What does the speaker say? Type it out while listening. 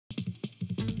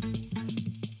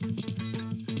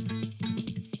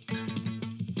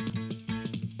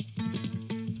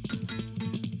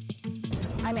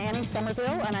I'm Annie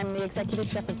Somerville, and I'm the executive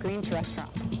chef of Green's Restaurant.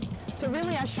 So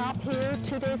really, I shop here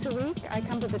 2 days a week. I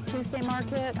come to the Tuesday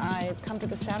market, I come to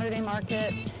the Saturday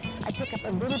market. I pick up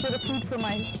a little bit of food for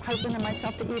my husband and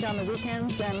myself to eat on the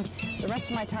weekends, and the rest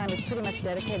of my time is pretty much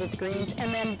dedicated to Green's,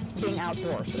 and then being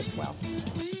outdoors as well.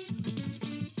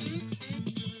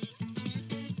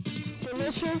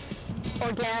 Delicious,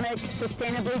 organic,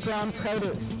 sustainably grown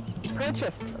produce,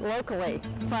 purchased locally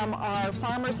from our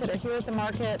farmers that are here at the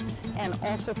market and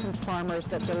also from farmers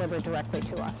that deliver directly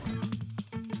to us.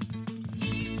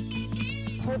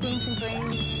 Whole beans and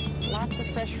grains, lots of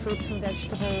fresh fruits and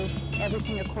vegetables,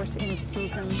 everything of course in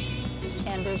season,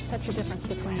 and there's such a difference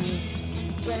between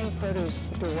getting produce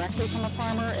directly from a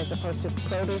farmer as opposed to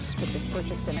produce which is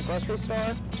purchased in a grocery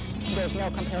store. There's no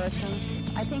comparison.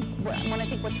 When I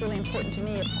think what's really important to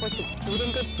me, of course, it's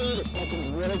eating good food, it's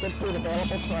making really good food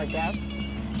available to our guests,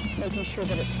 making sure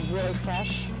that it's really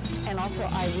fresh, and also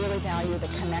I really value the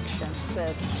connection,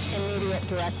 the immediate,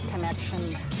 direct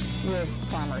connection with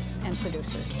farmers and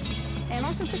producers. And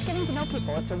also just getting to know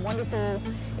people. It's a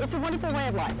wonderful way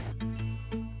of life.